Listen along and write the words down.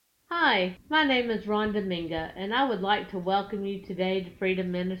Hi, my name is Ron Dominga, and I would like to welcome you today to Freedom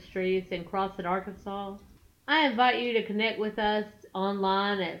Ministries in Crossett, Arkansas. I invite you to connect with us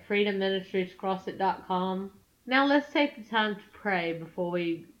online at freedomministriescrossett.com. Now let's take the time to pray before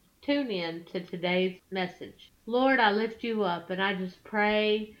we tune in to today's message. Lord, I lift you up and I just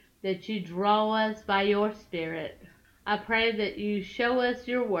pray that you draw us by your Spirit. I pray that you show us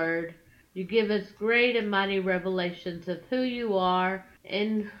your word. You give us great and mighty revelations of who you are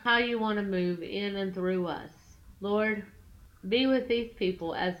and how you want to move in and through us. Lord, be with these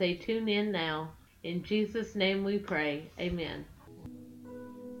people as they tune in now. In Jesus' name we pray. Amen.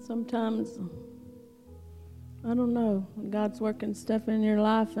 Sometimes, I don't know, God's working stuff in your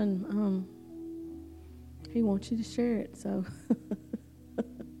life and He wants you to share it. So I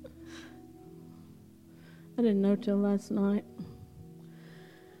didn't know till last night.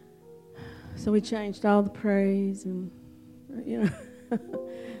 So we changed all the praise and,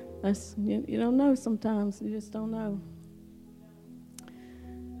 that's, you don't know sometimes. You just don't know.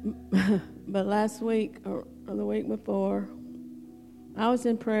 But last week or the week before, I was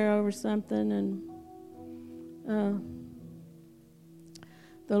in prayer over something, and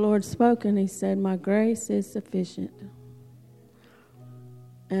the Lord spoke, and He said, "My grace is sufficient."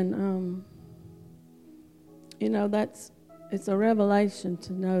 And it's a revelation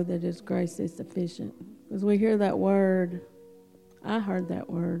to know that His grace is sufficient, because we hear that word. I heard that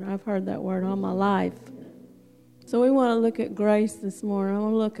word. I've heard that word all my life. So we want to look at grace this morning. I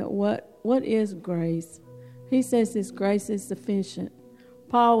want to look at what is grace. He says His grace is sufficient.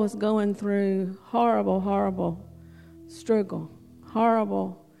 Paul was going through horrible struggle,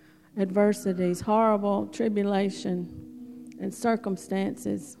 horrible adversities, horrible tribulation and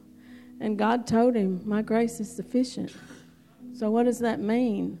circumstances. And God told him, "My grace is sufficient." So what does that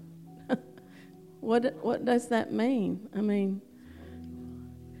mean? What does that mean? I mean,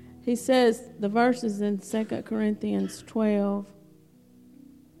 he says, the verses in 2 Corinthians 12,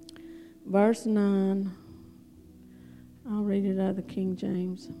 verse 9. I'll read it out of the King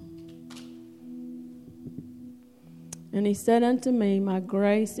James. "And He said unto me, My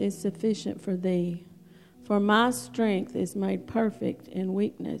grace is sufficient for thee, for my strength is made perfect in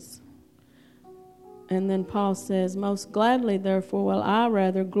weakness." And then Paul says, "Most gladly, therefore, will I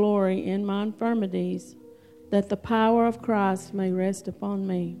rather glory in my infirmities, that the power of Christ may rest upon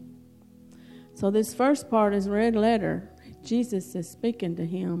me." So this first part is red letter. Jesus is speaking to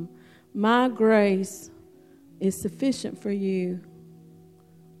him. My grace is sufficient for you,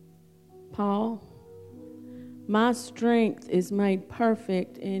 Paul. My strength is made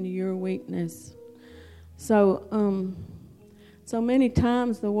perfect in your weakness. So many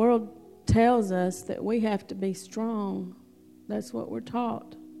times the world tells us that we have to be strong. That's what we're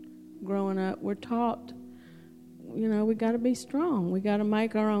taught. Growing up, we're taught, we got to be strong. We got to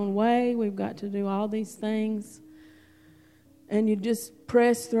make our own way. We've got to do all these things. And you just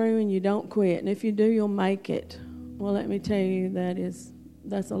press through and you don't quit. And if you do, you'll make it. Well, let me tell you, that's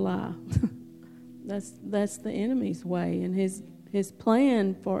a lie. That's the enemy's way. And his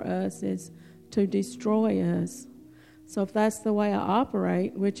plan for us is to destroy us. So if that's the way I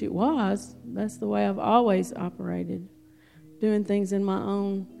operate, which it was, that's the way I've always operated. Doing things in my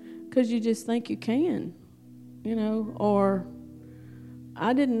own, because you just think you can. Or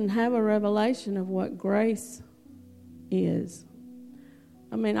I didn't have a revelation of what grace is.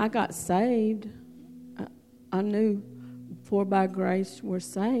 I mean, I got saved. I knew for by grace we're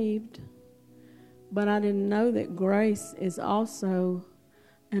saved, but I didn't know that grace is also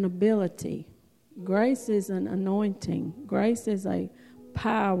an ability. Grace is an anointing. Grace is a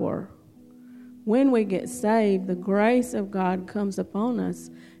power. When we get saved, the grace of God comes upon us.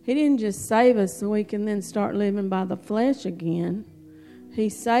 He didn't just save us so we can then start living by the flesh again. He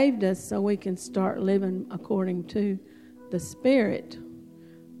saved us so we can start living according to the Spirit.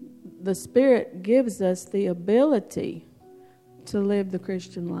 The Spirit gives us the ability to live the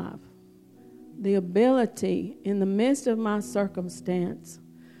Christian life. The ability in the midst of my circumstance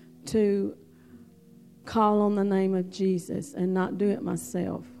to call on the name of Jesus and not do it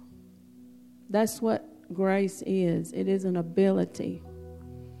myself. That's what grace is. It is an ability.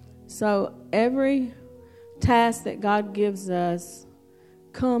 So every task that God gives us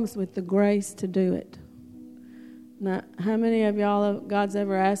comes with the grace to do it. Now, how many of y'all God's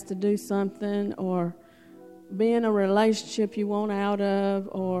ever asked to do something, or be in a relationship you want out of,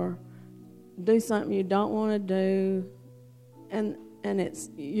 or do something you don't want to do, and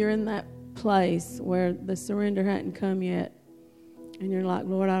you're in that place where the surrender hadn't come yet, and you're like,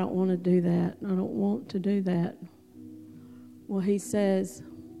 "Lord, I don't want to do that. I don't want to do that." Well, He says,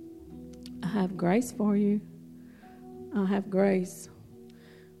 "I have grace for you. I have grace.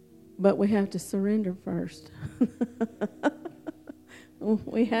 But we have to surrender first.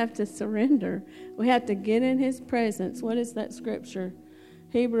 We have to surrender. We have to get in His presence. What is that scripture?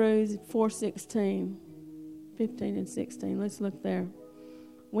 Hebrews 4:16, 15 and 16. Let's look there.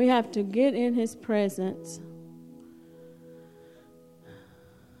 We have to get in His presence.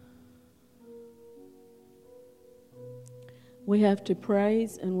 We have to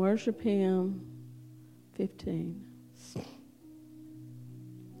praise and worship Him. 15.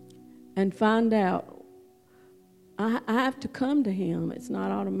 And find out. I have to come to Him. It's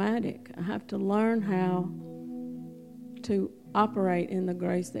not automatic. I have to learn how to operate in the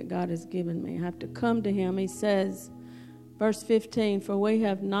grace that God has given me. I have to come to Him. He says, verse 15, for we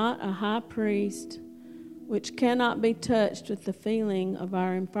have not a high priest which cannot be touched with the feeling of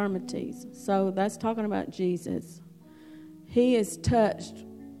our infirmities. So that's talking about Jesus. He is touched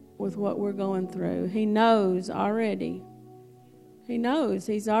with what we're going through. He knows already. He knows.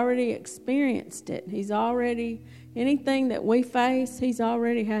 He's already experienced it. He's already, anything that we face, He's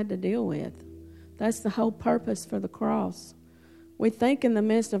already had to deal with. That's the whole purpose for the cross. We think in the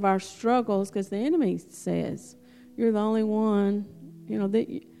midst of our struggles, because the enemy says, you're the only one,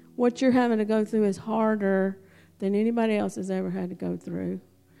 that what you're having to go through is harder than anybody else has ever had to go through.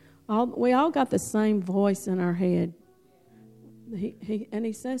 We all got the same voice in our head.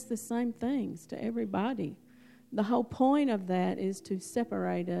 He says the same things to everybody. The whole point of that is to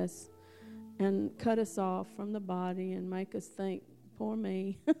separate us and cut us off from the body and make us think, poor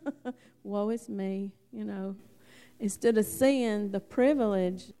me, woe is me, instead of seeing the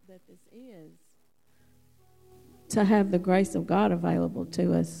privilege that this is to have the grace of God available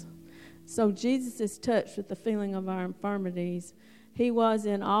to us. So Jesus is touched with the feeling of our infirmities. He was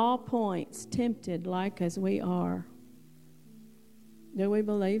in all points tempted like as we are. Do we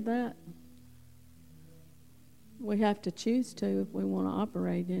believe that? We have to choose to if we want to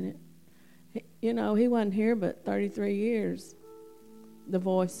operate in it. He wasn't here but 33 years. The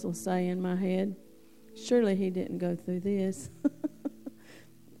voice will say in my head, surely He didn't go through this.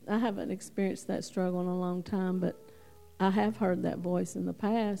 I haven't experienced that struggle in a long time, but I have heard that voice in the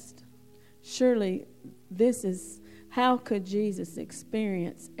past. Surely how could Jesus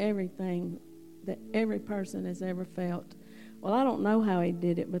experience everything that every person has ever felt? Well, I don't know how He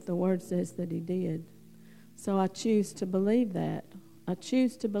did it, but the Word says that He did. So I choose to believe that. I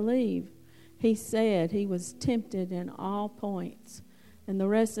choose to believe. He said He was tempted in all points. And the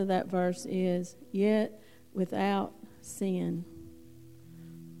rest of that verse is, yet without sin.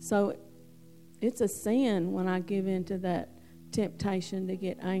 So it's a sin when I give in to that temptation to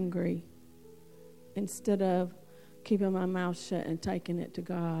get angry instead of keeping my mouth shut and taking it to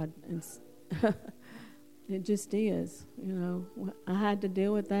God. And it just is, I had to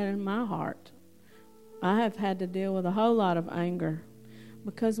deal with that in my heart. I have had to deal with a whole lot of anger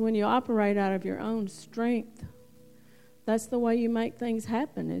because when you operate out of your own strength, that's the way you make things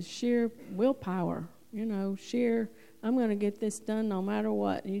happen, is sheer willpower, sheer, I'm going to get this done no matter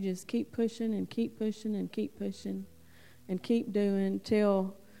what. And you just keep pushing and keep pushing and keep pushing and keep doing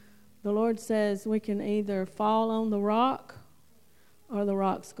till the Lord says we can either fall on the rock or the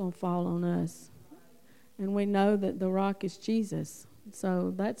rock's going to fall on us. And we know that the rock is Jesus.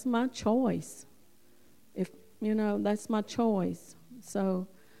 So that's my choice. That's my choice. So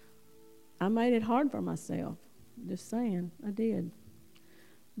I made it hard for myself. Just saying, I did.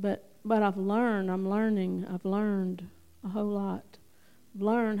 But I've learned a whole lot.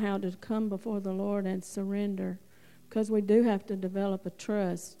 Learn how to come before the Lord and surrender, because we do have to develop a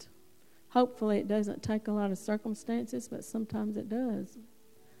trust. Hopefully it doesn't take a lot of circumstances, but sometimes it does.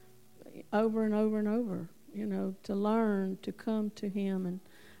 Over and over and over, to learn to come to Him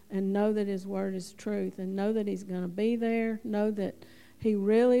and know that His Word is truth, and know that He's going to be there, know that He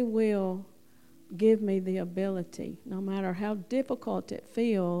really will give me the ability, no matter how difficult it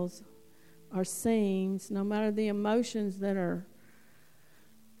feels or seems, no matter the emotions that are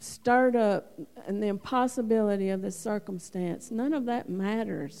stirred up and the impossibility of the circumstance. None of that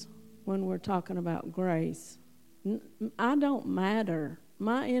matters when we're talking about grace. I don't matter.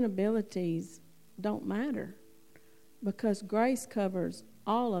 My inabilities don't matter, because grace covers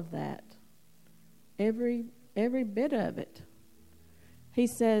all of that, every bit of it. He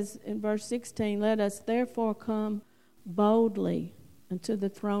says in verse 16, let us therefore come boldly unto the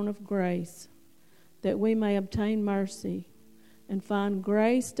throne of grace, that we may obtain mercy and find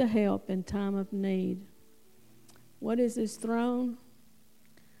grace to help in time of need. What is His throne?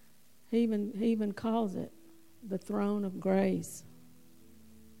 He even calls it the throne of grace.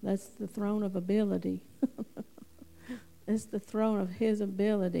 That's the throne of ability. It's the throne of His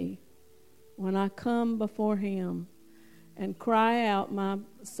ability. When I come before Him and cry out my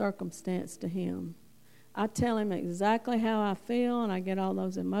circumstance to Him. I tell Him exactly how I feel, and I get all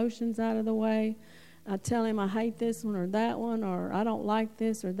those emotions out of the way. I tell Him I hate this one or that one, or I don't like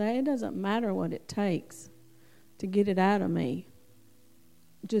this or that. It doesn't matter what it takes to get it out of me.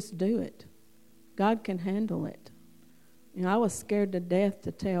 Just do it. God can handle it. You know, I was scared to death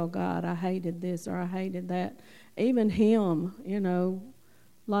to tell God I hated this or I hated that. Even Him, you know,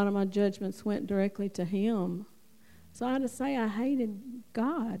 a lot of my judgments went directly to Him. So I had to say I hated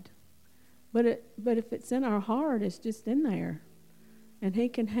God. But if it's in our heart, it's just in there. And He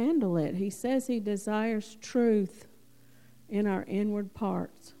can handle it. He says He desires truth in our inward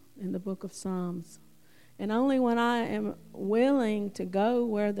parts in the book of Psalms. And only when I am willing to go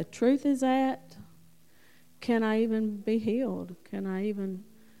where the truth is at, can I even be healed? Can I even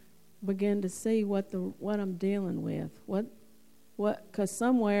begin to see what I'm dealing with? Because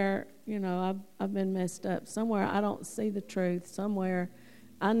somewhere, you know, I've been messed up. Somewhere I don't see the truth. Somewhere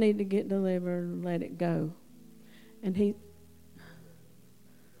I need to get delivered and let it go. And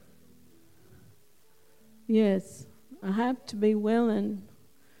yes, I have to be willing.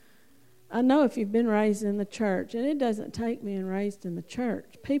 I know if you've been raised in the church, and it doesn't take being raised in the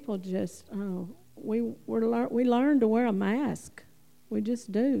church. People just, we learn to wear a mask. We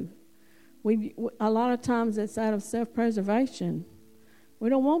just do. A lot of times it's out of self-preservation. We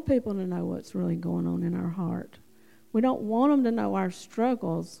don't want people to know what's really going on in our heart. We don't want them to know our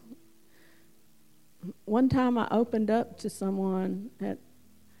struggles. One time I opened up to someone at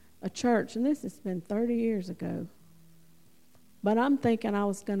a church, and this has been 30 years ago. But I'm thinking I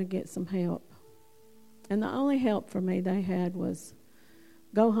was going to get some help. And the only help for me they had was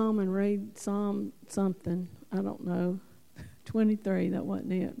go home and read Psalm something. I don't know, 23, that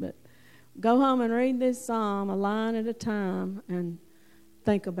wasn't it. But go home and read this psalm a line at a time and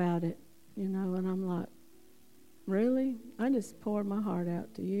think about it, you know. And I'm like, really? I just poured my heart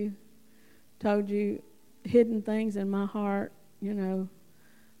out to you. Told you hidden things in my heart, you know.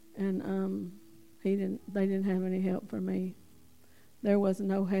 And they didn't have any help for me. There was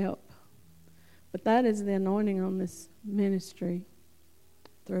no help. But that is the anointing on this ministry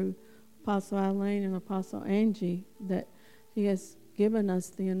through Apostle Eileen and Apostle Angie, that He has given us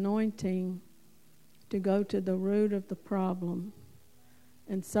the anointing to go to the root of the problem.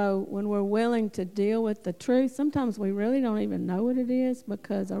 And so when we're willing to deal with the truth, sometimes we really don't even know what it is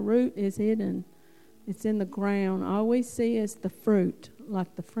because a root is hidden. It's in the ground. All we see is the fruit,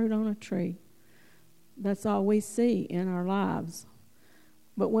 like the fruit on a tree. That's all we see in our lives.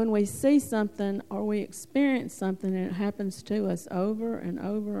 But when we see something or we experience something and it happens to us over and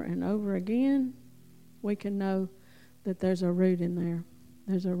over and over again, we can know that there's a root in there.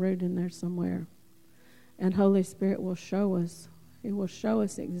 There's a root in there somewhere. And Holy Spirit will show us. He will show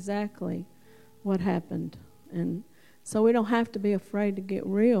us exactly what happened. And so we don't have to be afraid to get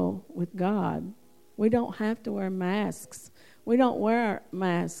real with God. We don't have to wear masks. We don't wear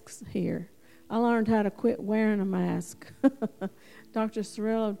masks here. I learned how to quit wearing a mask. Dr.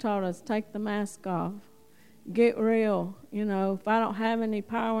 Cirillo taught us, take the mask off. Get real. You know, if I don't have any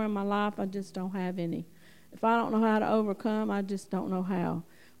power in my life, I just don't have any. If I don't know how to overcome, I just don't know how.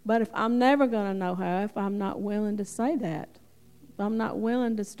 But if I'm never going to know how, if I'm not willing to say that, if I'm not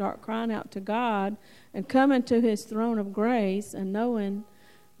willing to start crying out to God and coming to His throne of grace and knowing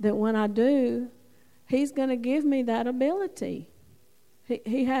that when I do, He's going to give me that ability.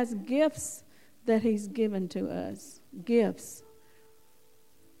 He has gifts that He's given to us, gifts.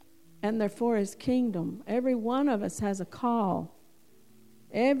 And they're for His kingdom. Every one of us has a call.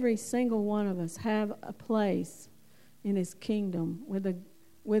 Every single one of us have a place in His kingdom with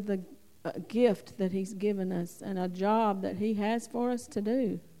a gift that He's given us and a job that He has for us to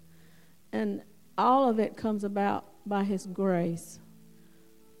do. And all of it comes about by His grace.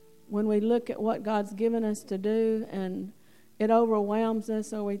 When we look at what God's given us to do and it overwhelms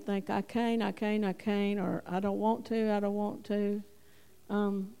us, or we think, I can't, or I don't want to.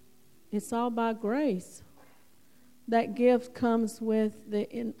 It's all by grace. That gift comes with the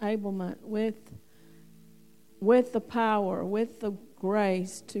enablement, with the power, with the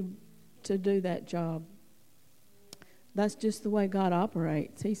grace to do that job. That's just the way God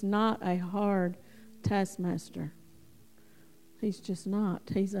operates. He's not a hard taskmaster. He's just not.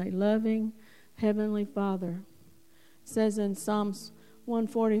 He's a loving Heavenly Father. It says in Psalms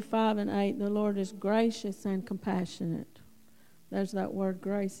 145:8, the Lord is gracious and compassionate. There's that word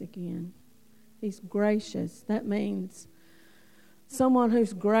grace again. He's gracious. That means someone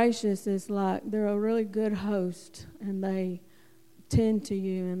who's gracious is like they're a really good host and they tend to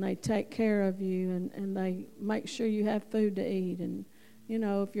you and they take care of you and they make sure you have food to eat and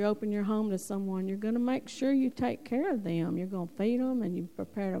If you open your home to someone, you're going to make sure you take care of them. You're going to feed them and you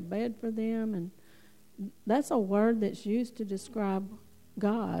prepare a bed for them. And that's a word that's used to describe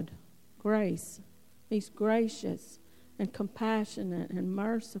God, grace. He's gracious and compassionate and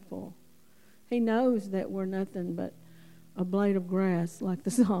merciful. He knows that we're nothing but a blade of grass, like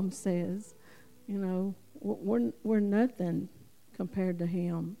the psalm says. We're nothing compared to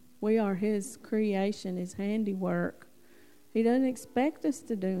him. We are his creation, his handiwork. He doesn't expect us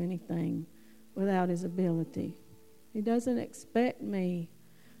to do anything without his ability. He doesn't expect me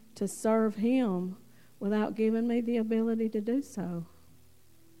to serve him without giving me the ability to do so.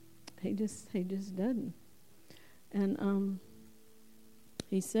 He just doesn't. And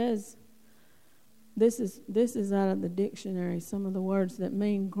he says, this is out of the dictionary, some of the words that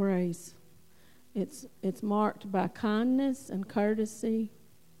mean grace. It's marked by kindness and courtesy.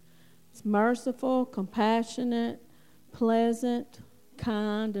 It's merciful, compassionate, pleasant,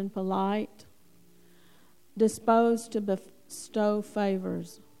 kind, and polite, disposed to bestow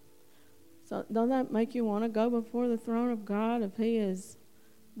favors. So don't that make you want to go before the throne of God if he is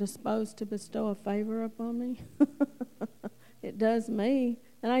disposed to bestow a favor upon me? It does me.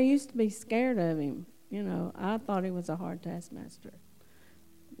 And I used to be scared of him. I thought he was a hard taskmaster.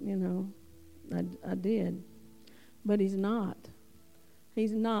 I did. But he's not.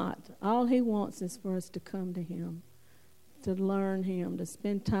 He's not. All he wants is for us to come to him, to learn him, to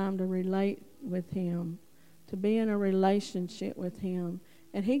spend time to relate with him, to be in a relationship with him.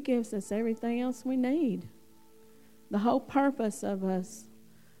 And he gives us everything else we need. The whole purpose of us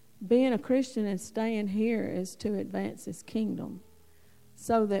being a Christian and staying here is to advance his kingdom.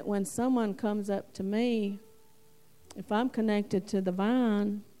 So that when someone comes up to me, if I'm connected to the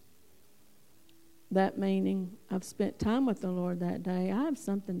vine, that meaning I've spent time with the Lord that day, I have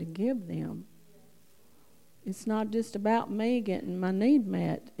something to give them. It's not just about me getting my need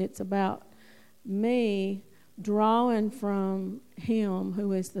met. It's about me drawing from him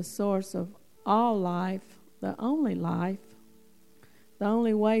who is the source of all life, the only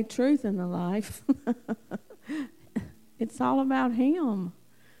way, truth, and the life. It's all about him.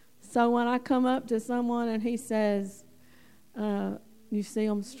 So when I come up to someone and he says, you see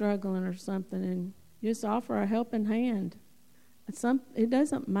them struggling or something, and just offer a helping hand. It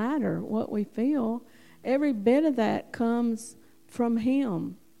doesn't matter what we feel. Every bit of that comes from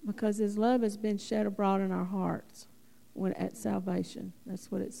him because his love has been shed abroad in our hearts at salvation.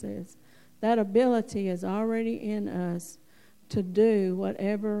 That's what it says. That ability is already in us to do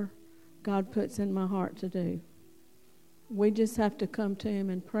whatever God puts in my heart to do. We just have to come to him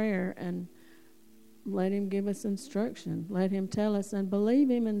in prayer and let him give us instruction. Let him tell us and believe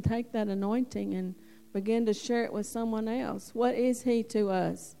him and take that anointing and begin to share it with someone else. What is he to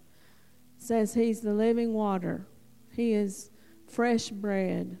us? It says he's the living water. He is fresh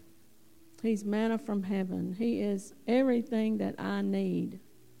bread. He's manna from heaven. He is everything that I need.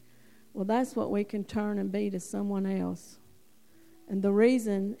 Well, that's what we can turn and be to someone else. And the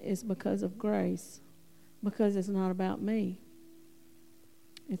reason is because of grace. Because it's not about me.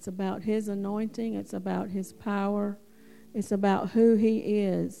 It's about his anointing. It's about his power. It's about who he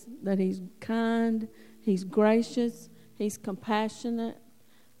is. That he's kind. He's gracious. He's compassionate.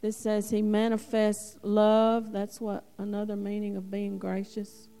 This says he manifests love. That's what another meaning of being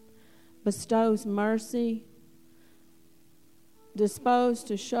gracious. Bestows mercy. Disposed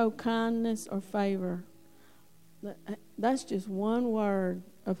to show kindness or favor. That's just one word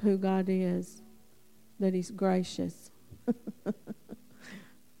of who God is. That he's gracious.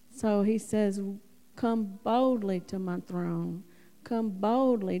 So he says, come boldly to my throne. Come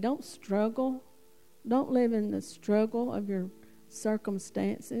boldly. Don't struggle. Don't live in the struggle of your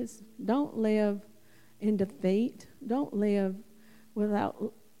circumstances. Don't live in defeat. Don't live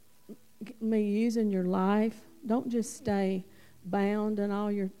without me using your life. Don't just stay bound in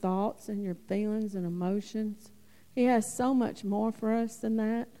all your thoughts and your feelings and emotions. He has so much more for us than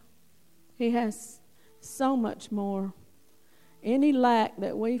that. He has so much more. Any lack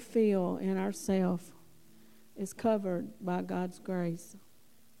that we feel in ourselves is covered by God's grace.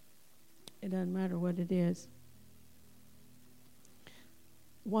 It doesn't matter what it is.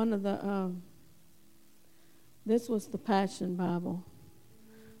 One of the, this was the Passion Bible.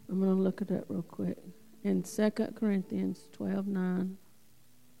 I'm going to look at it real quick. In 2 Corinthians 12:9.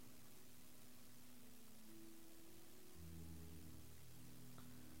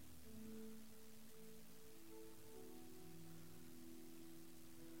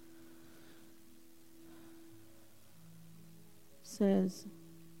 Says,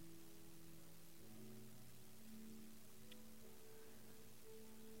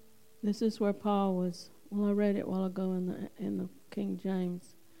 This is where Paul was. Well, I read it a while ago in the King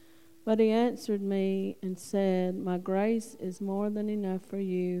James. But he answered me and said, "My grace is more than enough for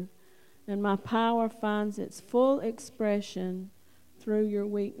you, and my power finds its full expression through your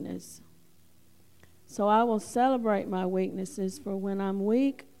weakness. So I will celebrate my weaknesses, for when I'm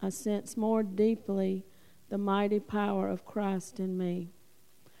weak, I sense more deeply the mighty power of Christ in me.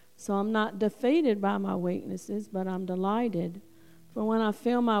 So I'm not defeated by my weaknesses, but I'm delighted. For when I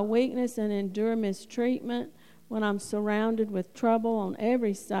feel my weakness and endure mistreatment, when I'm surrounded with trouble on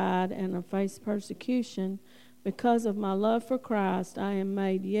every side and I face persecution, because of my love for Christ, I am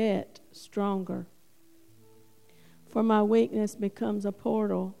made yet stronger. For my weakness becomes a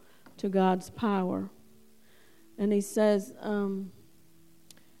portal to God's power." And he says,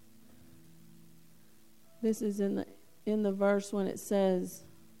 this is in the verse when it says,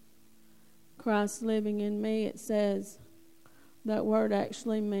 Christ living in me, it says, that word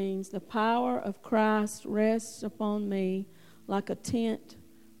actually means the power of Christ rests upon me like a tent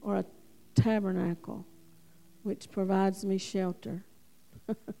or a tabernacle, which provides me shelter.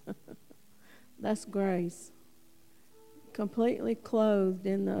 That's grace. Completely clothed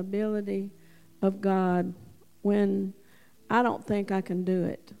in the ability of God when I don't think I can do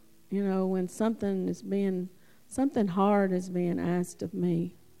it. You know, when something hard is being asked of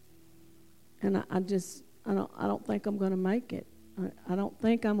me, and I don't think I'm going to make it. I don't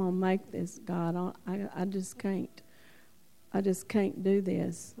think I'm going to make this, God. I just can't. I just can't do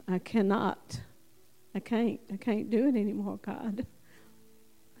this. I cannot. I can't do it anymore, God.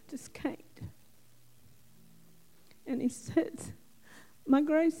 I just can't. And he says, my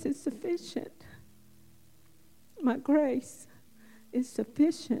grace is sufficient. My grace is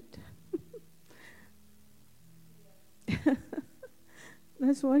sufficient.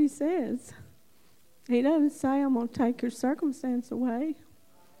 That's what he says. He doesn't say, I'm going to take your circumstance away.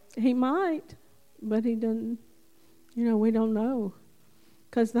 He might, but he doesn't. You know, we don't know.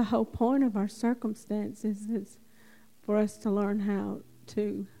 Because the whole point of our circumstances is for us to learn how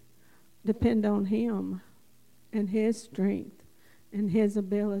to depend on him and his strength and his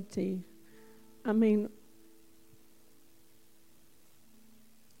ability. I mean,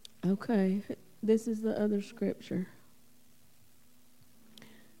 okay, this is the other scripture.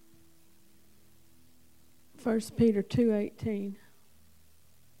 1 Peter 2:18.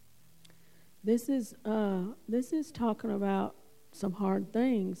 This is talking about some hard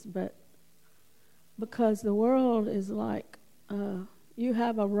things, but because the world is like, you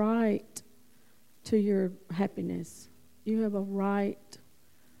have a right to your happiness. You have a right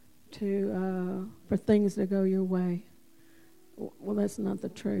to for things to go your way. Well, that's not the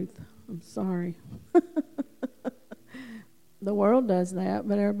truth. I'm sorry. The world does that,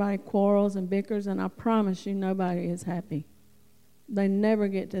 but everybody quarrels and bickers, and I promise you nobody is happy. They never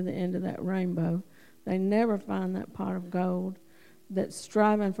get to the end of that rainbow. They never find that pot of gold that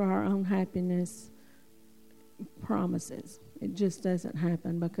striving for our own happiness promises. It just doesn't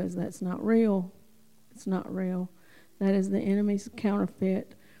happen because that's not real. It's not real. That is the enemy's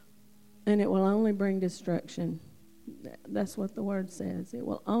counterfeit, and it will only bring destruction. That's what the word says. It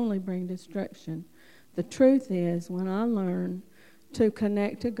will only bring destruction. The truth is, when I learn to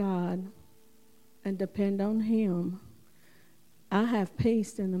connect to God and depend on him, I have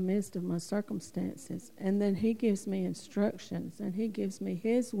peace in the midst of my circumstances. And then he gives me instructions, and he gives me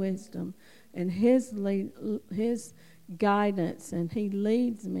his wisdom and his guidance, and he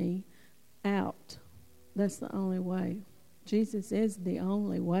leads me out. That's the only way. Jesus is the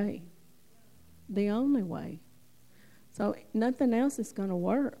only way. The only way. So nothing else is going to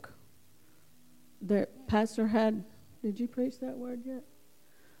work. The pastor did you preach that word yet?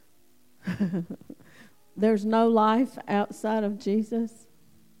 There's no life outside of Jesus.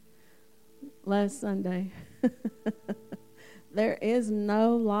 Last Sunday. There is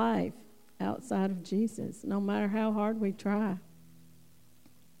no life outside of Jesus, no matter how hard we try.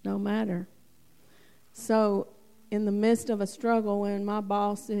 No matter. So in the midst of a struggle, when my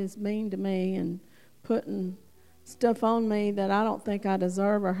boss is mean to me and putting stuff on me that I don't think I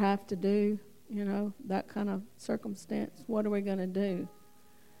deserve or have to do, you know, that kind of circumstance, what are we going to do?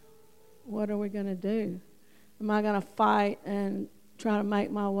 What are we going to do? Am I going to fight and try to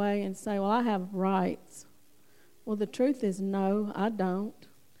make my way and say, well, I have rights? Well, the truth is no, I don't.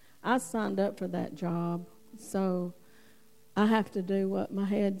 I signed up for that job, so I have to do what my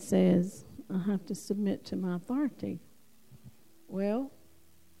head says. I have to submit to my authority. Well,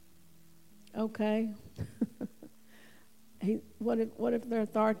 okay. What if their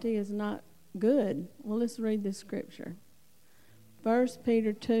authority is not good? Well, let's read this scripture. 1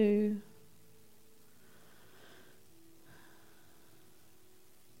 Peter 2.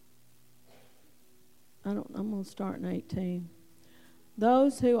 I'll start in 18.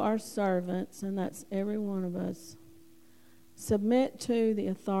 Those who are servants, and that's every one of us, submit to the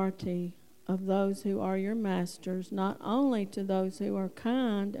authority of those who are your masters, not only to those who are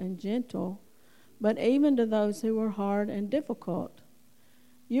kind and gentle, but even to those who are hard and difficult.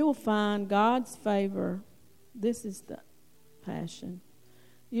 You will find God's favor. This is the Passion.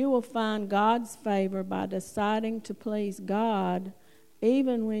 You will find God's favor by deciding to please God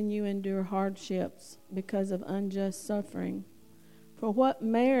even when you endure hardships because of unjust suffering. For what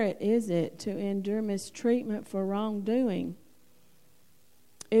merit is it to endure mistreatment for wrongdoing?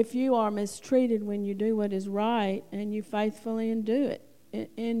 If you are mistreated when you do what is right and you faithfully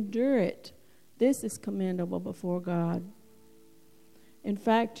endure it, this is commendable before God. In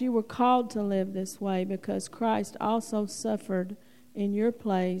fact, you were called to live this way because Christ also suffered in your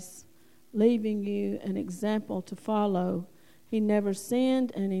place, leaving you an example to follow. He never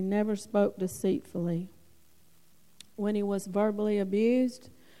sinned and he never spoke deceitfully. When he was verbally abused,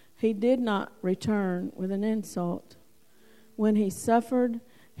 he did not return with an insult. When he suffered,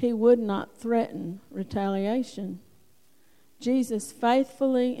 he would not threaten retaliation. Jesus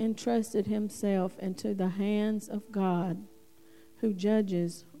faithfully entrusted himself into the hands of God, who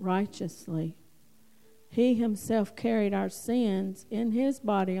judges righteously. He himself carried our sins in his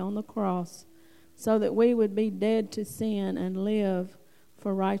body on the cross so that we would be dead to sin and live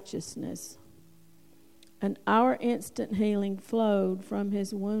for righteousness. And our instant healing flowed from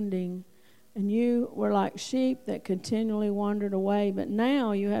his wounding. And you were like sheep that continually wandered away, but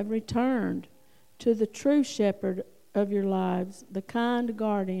now you have returned to the true shepherd of your lives, the kind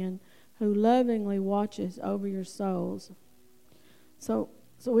guardian who lovingly watches over your souls. So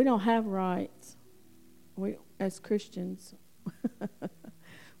we don't have rights. We, as Christians,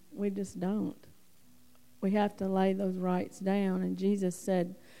 we just don't. We have to lay those rights down. And Jesus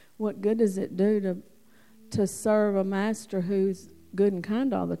said, what good does it do to serve a master who's good and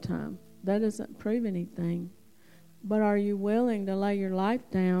kind all the time? That doesn't prove anything. But are you willing to lay your life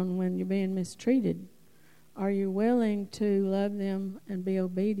down when you're being mistreated? Are you willing to love them and be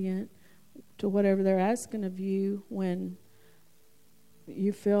obedient to whatever they're asking of you when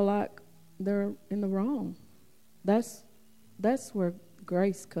you feel like they're in the wrong? That's where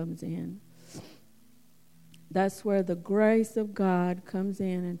grace comes in. That's where the grace of God comes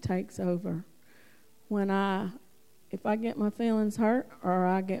in and takes over. If I get my feelings hurt or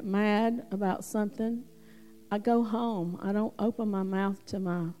I get mad about something, I go home. I don't open my mouth to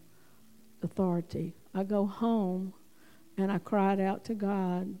my authority. I go home and I cry it out to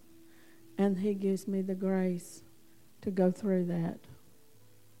God, and he gives me the grace to go through that.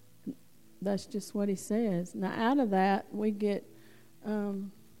 That's just what he says. Now, out of that, we're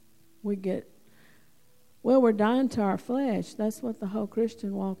dying to our flesh. That's what the whole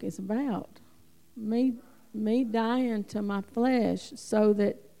Christian walk is about. Me dying to my flesh so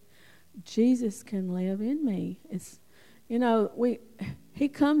that Jesus can live in me. It's, he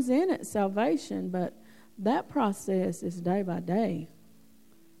comes in at salvation, but that process is day by day.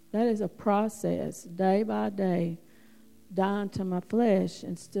 That is a process, day by day, dying to my flesh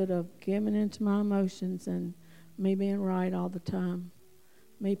instead of giving into my emotions and me being right all the time.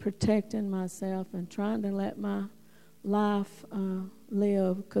 Me protecting myself and trying to let my life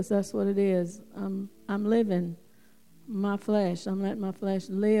live, because that's what it is. I'm living my flesh. I'm letting my flesh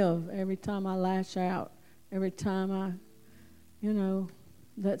live every time I lash out, every time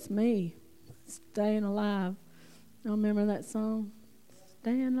that's me, staying alive. I remember that song,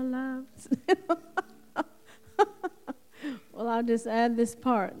 Staying Alive. Well, I'll just add this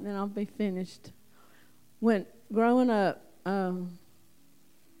part and then I'll be finished. When growing up,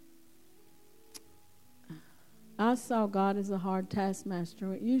 I saw God as a hard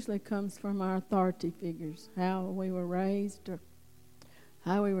taskmaster. It usually comes from our authority figures, how we were raised or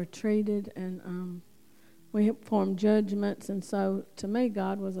how we were treated, and we formed judgments. And so, to me,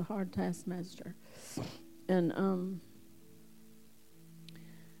 God was a hard taskmaster. And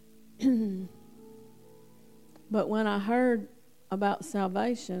but when I heard about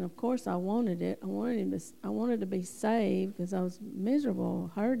salvation, of course, I wanted it. I wanted to be saved because I was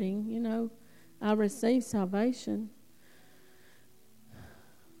miserable, hurting. I received salvation.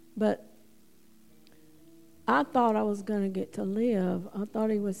 But I thought I was going to get to live. I thought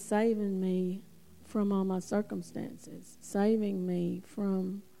he was saving me from all my circumstances, saving me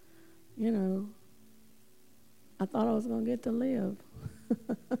from, I thought I was going to get to live.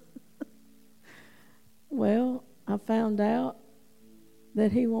 Well, I found out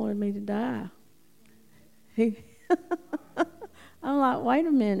that he wanted me to die. I'm like, wait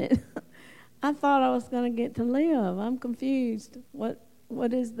a minute. I thought I was going to get to live. I'm confused.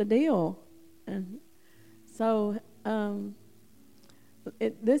 What is the deal? And So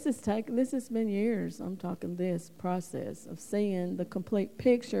this has been years. I'm talking this process of seeing the complete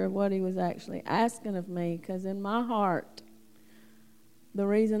picture of what he was actually asking of me. Because in my heart, the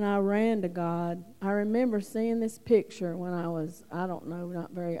reason I ran to God, I remember seeing this picture when I was, I don't know,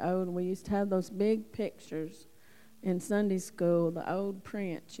 not very old. We used to have those big pictures in Sunday school, the old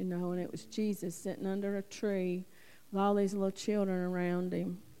prints, you know, and it was Jesus sitting under a tree with all these little children around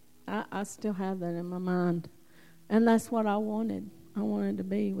him. I still have that in my mind. And that's what I wanted. I wanted to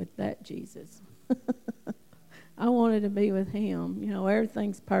be with that Jesus. I wanted to be with him. You know,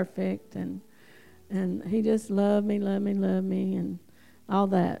 everything's perfect, and he just loved me, and all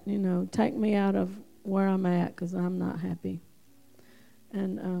that, you know, take me out of where I'm at because I'm not happy.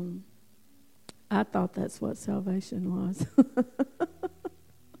 And I thought that's what salvation was.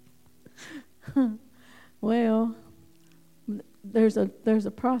 Well, there's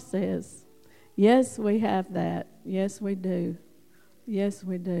a process. Yes, we have that. Yes, we do. Yes,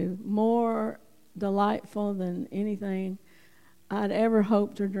 we do. More delightful than anything I'd ever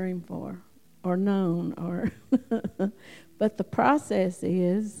hoped or dreamed for or known or but the process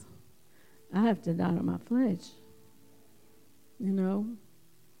is I have to die to my flesh. You know,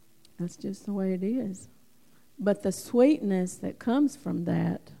 that's just the way it is. But the sweetness that comes from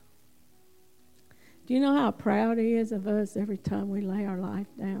that, do you know how proud he is of us every time we lay our life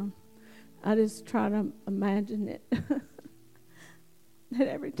down? I just try to imagine it. That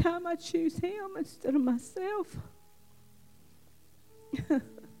every time I choose him instead of myself,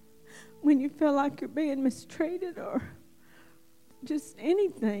 when you feel like you're being mistreated or just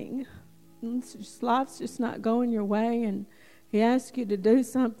anything, life's just not going your way, and he asks you to do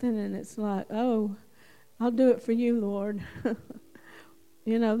something, and it's like, oh, I'll do it for you, Lord.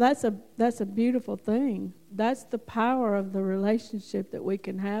 You know, that's a beautiful thing. That's the power of the relationship that we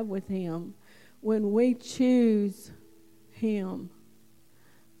can have with him when we choose him.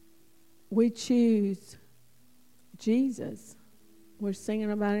 We choose Jesus. We're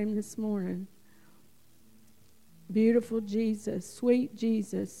singing about him this morning. Beautiful Jesus, sweet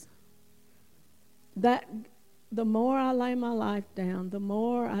Jesus. That the more I lay my life down, the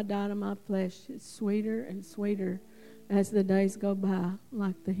more I die to my flesh, it's sweeter and sweeter as the days go by,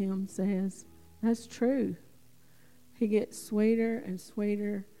 like the hymn says. That's true. He gets sweeter and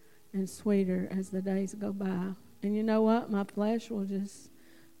sweeter and sweeter as the days go by. And you know what? My flesh will just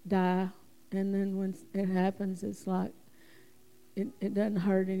die. And then when it happens, it's like it doesn't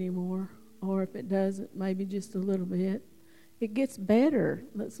hurt anymore. Or if it does, maybe just a little bit. It gets better.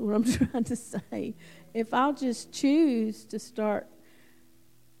 That's what I'm trying to say. If I'll just choose to start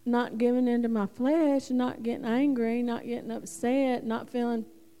not giving into my flesh, not getting angry, not getting upset, not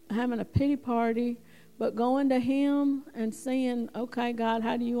having a pity party, but going to him and saying, okay, God,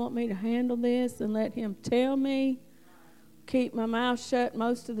 how do you want me to handle this? And let him tell me. Keep my mouth shut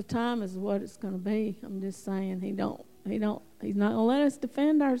most of the time is what it's going to be. I'm just saying he's not going to let us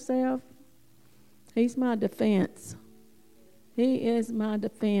defend ourselves. He's my defense. He is my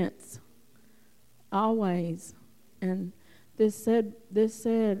defense. Always. And this said,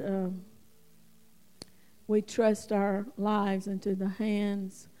 we trust our lives into the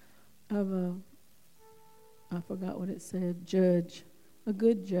hands of I forgot what it said, judge. A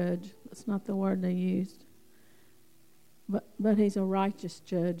good judge. That's not the word they used. But he's a righteous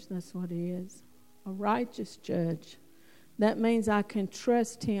judge. That's what he is. A righteous judge. That means I can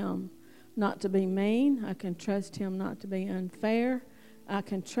trust him not to be mean. I can trust him not to be unfair. I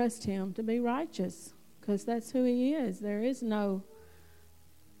can trust him to be righteous because that's who he is. There's no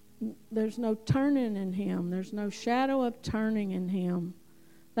turning in him. There's no shadow of turning in him.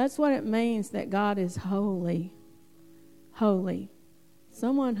 That's what it means that God is holy. Holy.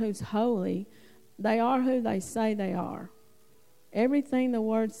 Someone who's holy, they are who they say they are. Everything the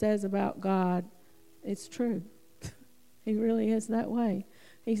Word says about God, it's true. He really is that way.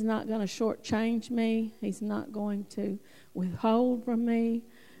 He's not going to shortchange me. He's not going to withhold from me.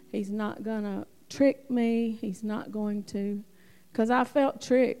 He's not going to trick me. He's not going to... Because I felt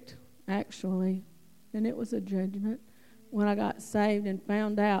tricked, actually. And it was a judgment. When I got saved and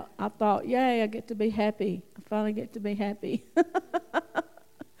found out, I thought, yay, I get to be happy. I finally get to be happy.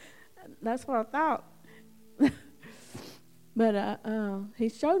 That's what I thought. But he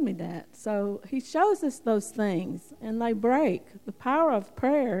showed me that. So he shows us those things, and they break. The power of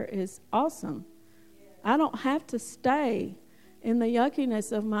prayer is awesome. I don't have to stay in the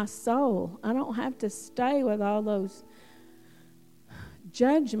yuckiness of my soul. I don't have to stay with all those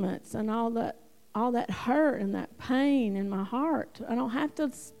judgments and all that hurt and that pain in my heart. I don't have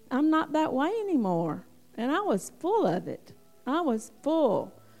to. I'm not that way anymore. And I was full of it. I was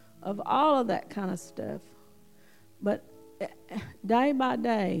full of all of that kind of stuff. But day by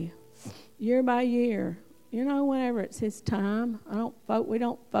day, year by year, whenever it's His time, we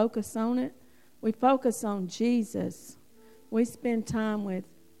don't focus on it. We focus on Jesus. We spend time with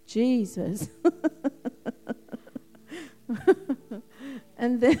Jesus.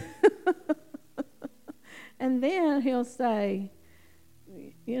 and then He'll say,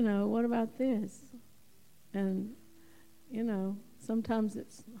 what about this? And, sometimes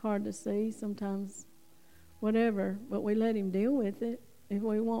it's hard to see, sometimes whatever, but we let Him deal with it. If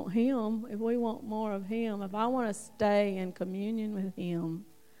we want Him, if we want more of Him, if I want to stay in communion with Him,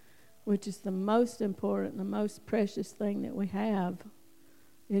 which is the most important, the most precious thing that we have,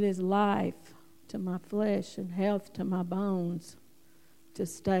 it is life to my flesh and health to my bones to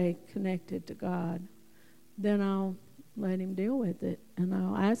stay connected to God, then I'll let Him deal with it, and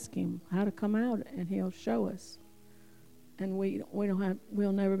I'll ask Him how to come out, and He'll show us. And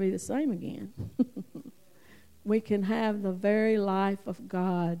we'll never be the same again. We can have the very life of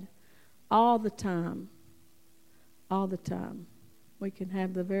God all the time. All the time. We can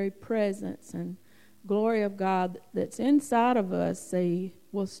have the very presence and glory of God that's inside of us,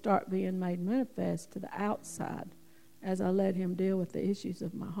 will start being made manifest to the outside as I let Him deal with the issues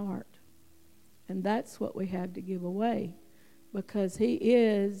of my heart. And that's what we have to give away, because He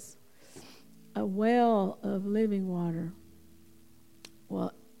is a well of living water.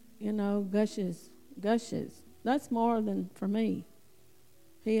 Well, gushes. That's more than for me.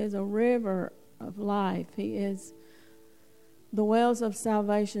 He is a river of life. He is the wells of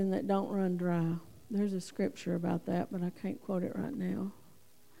salvation that don't run dry. There's a scripture about that, but I can't quote it right now.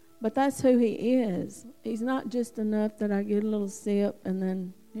 But that's who He is. He's not just enough that I get a little sip and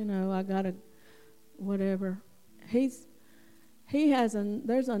then, I got to whatever. There's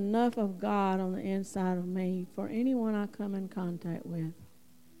enough of God on the inside of me for anyone I come in contact with.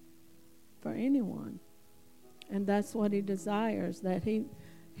 For anyone. And that's what He desires, that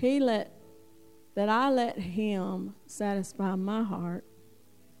I let Him satisfy my heart,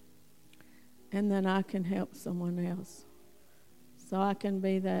 and then I can help someone else. So I can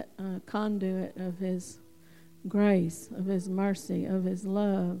be that conduit of His grace, of His mercy, of His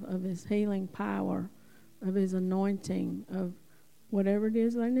love, of His healing power, of His anointing, of whatever it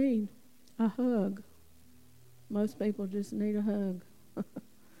is they need. A hug. Most people just need a hug.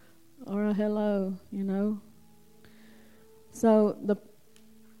 Or a hello, So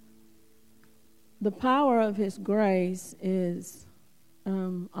the power of His grace is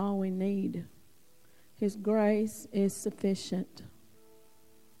all we need. His grace is sufficient.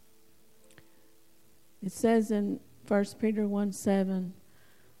 It says in 1 Peter 1:7,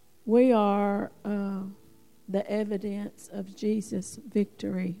 we are the evidence of Jesus'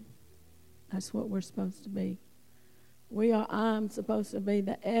 victory. That's what we're supposed to be. I'm supposed to be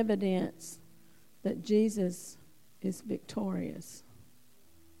the evidence that Jesus is victorious.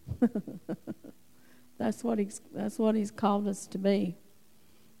 That's what He's called us to be.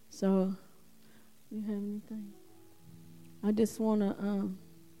 So, do you have anything? I just want to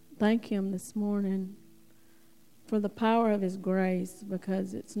thank Him this morning for the power of His grace,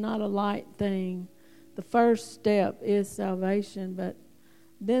 because it's not a light thing. The first step is salvation, but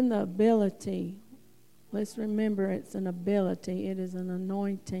then the ability. Let's remember, it's an ability. It is an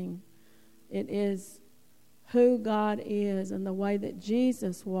anointing. It is who God is, and the way that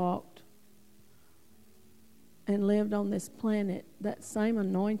Jesus walked and lived on this planet. That same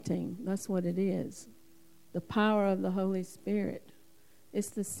anointing, that's what it is. The power of the Holy Spirit.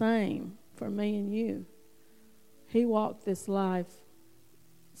 It's the same for me and you. He walked this life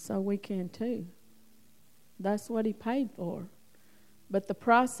so we can too. That's what He paid for. But the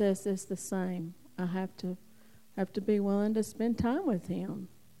process is the same. I have to be willing to spend time with Him,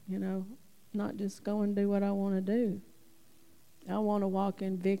 not just go and do what I want to do. I want to walk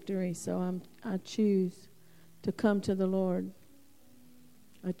in victory, so I choose to come to the Lord.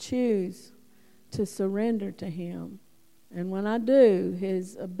 I choose to surrender to Him. And when I do,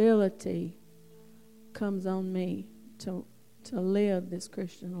 His ability comes on me to live this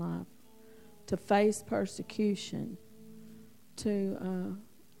Christian life, to face persecution, to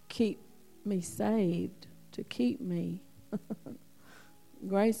keep me saved, to keep me.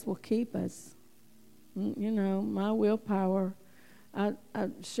 Grace will keep us. My willpower. I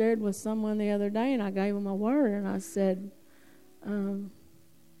shared with someone the other day, and I gave them a word, and I said,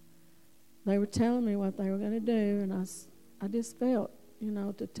 they were telling me what they were going to do, and I just felt,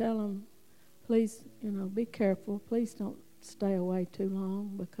 to tell them, please, be careful. Please don't stay away too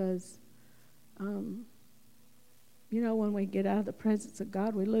long, because when we get out of the presence of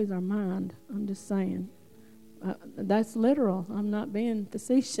God, we lose our mind. I'm just saying. That's literal. I'm not being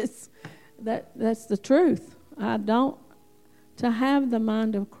facetious. That's the truth. I don't. To have the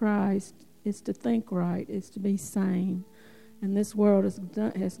mind of Christ is to think right, is to be sane. And this world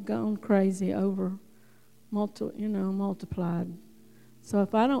has gone crazy over multiplied. So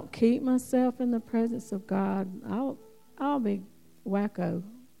if I don't keep myself in the presence of God, I'll be wacko.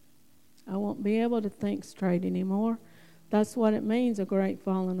 I won't be able to think straight anymore. That's what it means, a great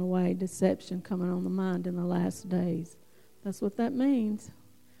falling away, deception coming on the mind in the last days. That's what that means.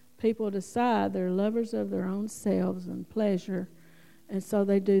 People decide they're lovers of their own selves and pleasure, and so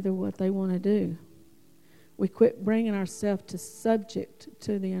they do what they want to do. We quit bringing ourselves to subject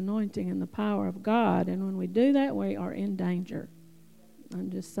to the anointing and the power of God, and when we do that, we are in danger. I'm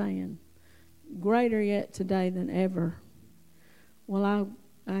just saying. Greater yet today than ever. Well,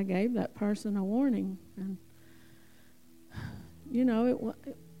 I gave that person a warning, and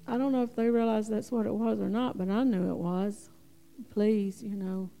I don't know if they realized that's what it was or not, but I knew it was. Please,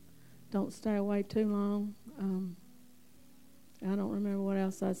 don't stay away too long. I don't remember what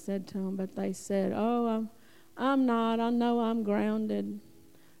else I said to them, but they said, "Oh, I'm not. I know I'm grounded."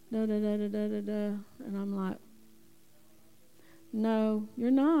 Da da da da da da da. And I'm like, "No,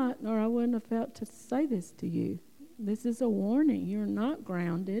 you're not, or I wouldn't have felt to say this to you. This is a warning. You're not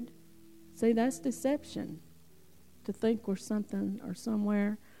grounded." See, that's deception. To think we're something or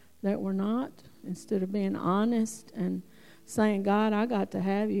somewhere that we're not, instead of being honest and saying, "God, I got to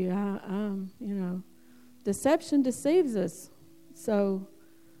have you." Deception deceives us. So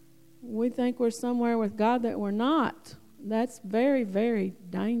we think we're somewhere with God that we're not. That's very, very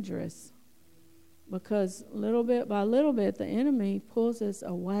dangerous, because little bit by little bit the enemy pulls us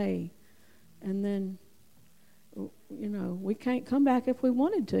away, and then we can't come back if we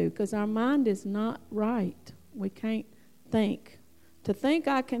wanted to, because our mind is not right. We can't think. To think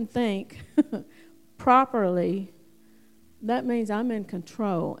I can think properly, that means I'm in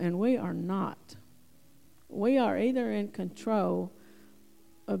control, and we are not. We are either in control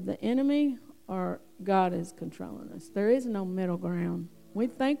of the enemy or God is controlling us. There is no middle ground. We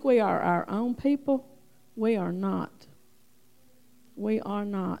think we are our own people. We are not. We are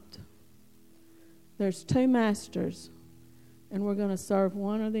not. There's two masters, and we're going to serve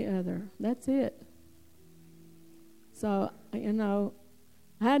one or the other. That's it. So, I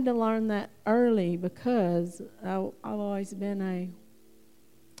had to learn that early, because I've always been a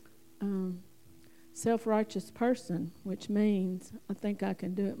self-righteous person, which means I think I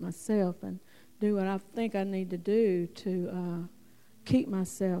can do it myself and do what I think I need to do to keep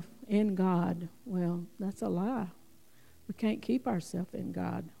myself in God. Well, that's a lie. We can't keep ourselves in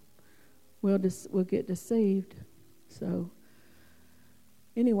God. We'll get deceived. So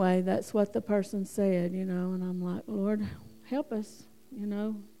anyway, that's what the person said, and I'm like, "Lord, help us,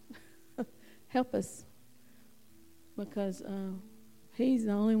 help us," because He's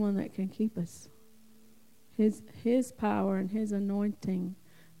the only one that can keep us. His power and His anointing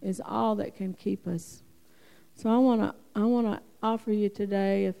is all that can keep us. So I want to offer you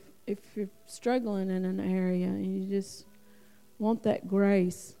today, if you're struggling in an area and you just want that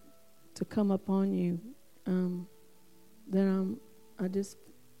grace to come upon you, then I just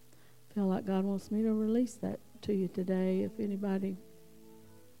feel like God wants me to release that to you today. If anybody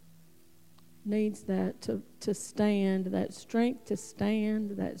needs that to stand, that strength to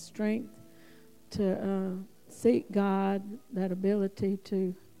stand, that strength to seek God, that ability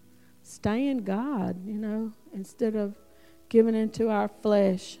to stay in God, instead of giving into our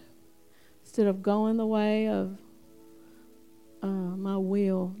flesh, instead of going the way of my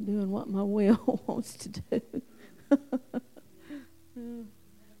will, doing what my will wants to do.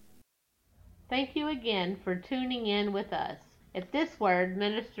 Thank you again for tuning in with us. If this word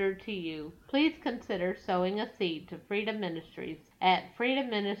ministered to you, please consider sowing a seed to Freedom Ministries at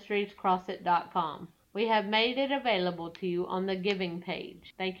freedomministriescrossit.com. We have made it available to you on the giving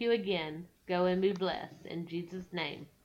page. Thank you again. Go and be blessed in Jesus' name.